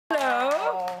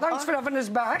Thanks for having us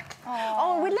back.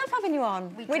 Oh, we love having you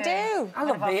on. We do. I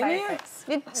love being here.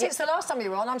 Since the last time you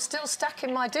were on, I'm still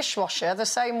stacking my dishwasher the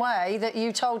same way that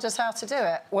you told us how to do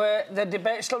it. Where the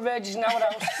debate still rages now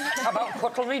about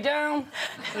cutlery down.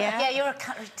 Yeah, you're a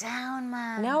cutlery down,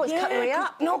 man. No, it's cutlery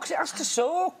up. No, because it has to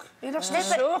soak. It has to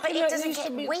soak. But it doesn't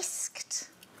get whisked.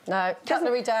 No,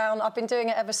 cutlery down. I've been doing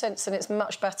it ever since, and it's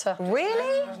much better.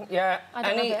 Really? Yeah.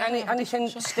 Anything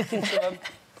sticking to them.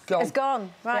 Gone. It's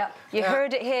gone, right. Yeah. You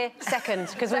heard it here second,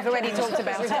 because we've already talked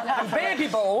about it. And baby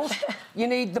bowls, you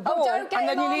need the bowl, and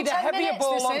then you need a heavier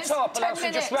bowl on top, or else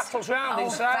it just rattles round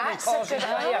inside and causes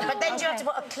fire. But then do you have to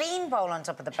put a clean bowl on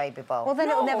top of the baby bowl? Well, then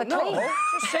it'll never clean.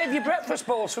 Just save your breakfast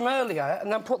bowls from earlier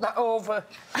and then put that over.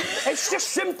 It's just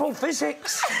simple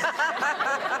physics.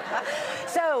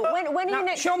 So, when are you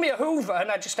next... Show me a Hoover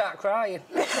and I just start crying.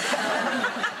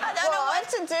 I don't know what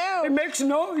to do. It makes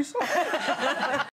noise.